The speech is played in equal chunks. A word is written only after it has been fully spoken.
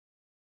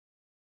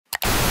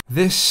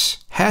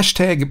This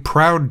hashtag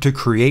proud to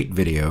create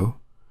video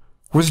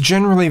was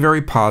generally very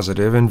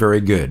positive and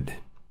very good.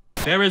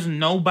 There is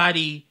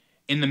nobody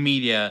in the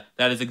media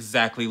that is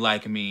exactly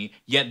like me,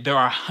 yet there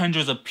are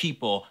hundreds of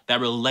people that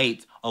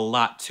relate a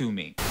lot to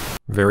me.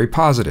 Very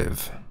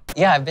positive.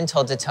 Yeah, I've been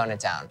told to tone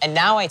it down, and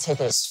now I take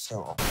it as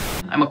fuel.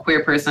 I'm a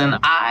queer person.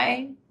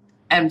 I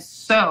am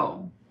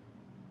so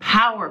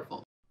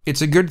powerful.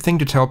 It's a good thing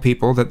to tell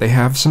people that they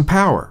have some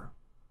power.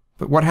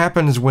 But what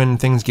happens when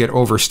things get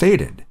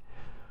overstated?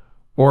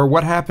 Or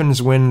what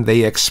happens when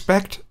they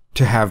expect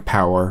to have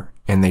power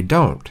and they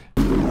don't?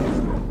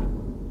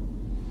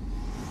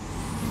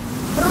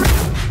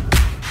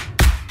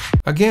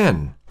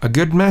 Again, a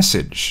good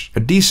message, a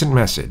decent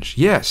message.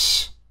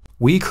 Yes,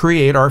 we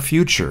create our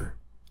future.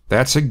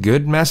 That's a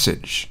good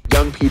message.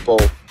 Young people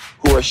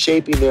who are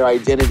shaping their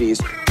identities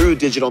through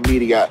digital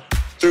media,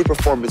 through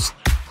performance,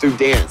 through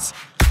dance.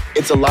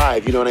 It's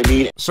alive, you know what I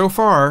mean? So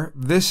far,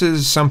 this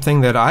is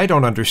something that I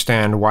don't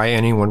understand why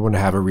anyone would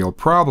have a real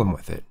problem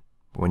with it.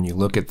 When you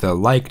look at the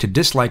like to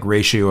dislike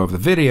ratio of the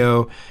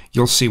video,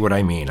 you'll see what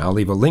I mean. I'll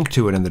leave a link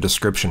to it in the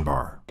description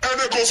bar.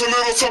 And it goes a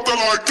little something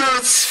like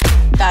this.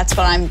 That's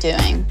what I'm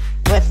doing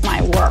with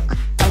my work.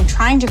 I'm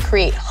trying to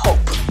create hope.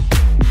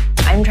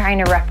 I'm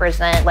trying to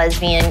represent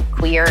lesbian,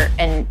 queer,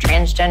 and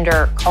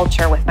transgender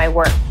culture with my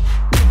work.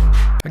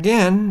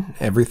 Again,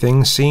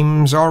 everything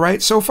seems all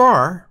right so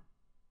far.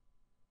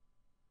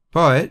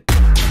 But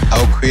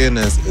our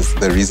queerness is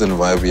the reason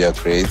why we are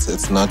great.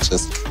 It's not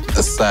just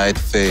a side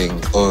thing.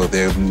 Oh,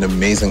 they're an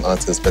amazing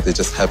artist, but they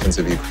just happen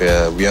to be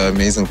queer. We are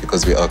amazing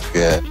because we are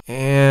queer.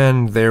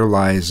 And there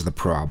lies the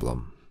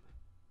problem.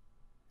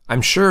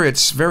 I'm sure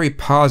it's very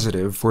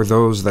positive for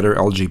those that are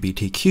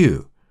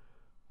LGBTQ.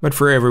 But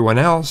for everyone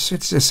else,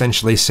 it's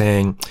essentially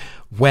saying,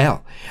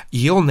 well,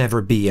 you'll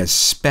never be as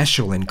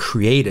special and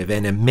creative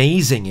and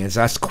amazing as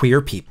us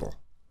queer people.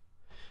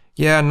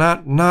 Yeah,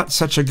 not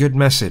such a good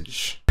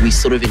message. We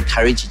sort of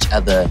encourage each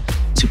other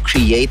to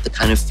create the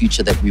kind of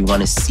future that we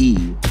want to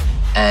see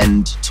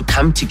and to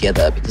come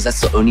together, because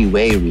that's the only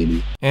way,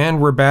 really. And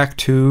we're back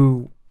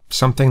to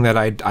something that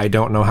I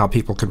don't know how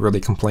people could really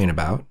complain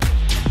about.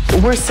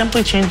 We're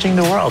simply changing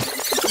the world.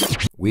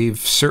 We've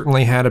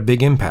certainly had a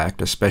big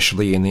impact,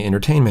 especially in the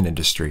entertainment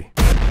industry.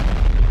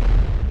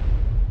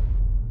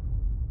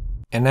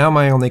 And now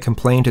my only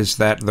complaint is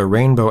that the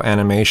rainbow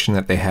animation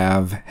that they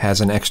have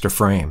has an extra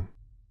frame.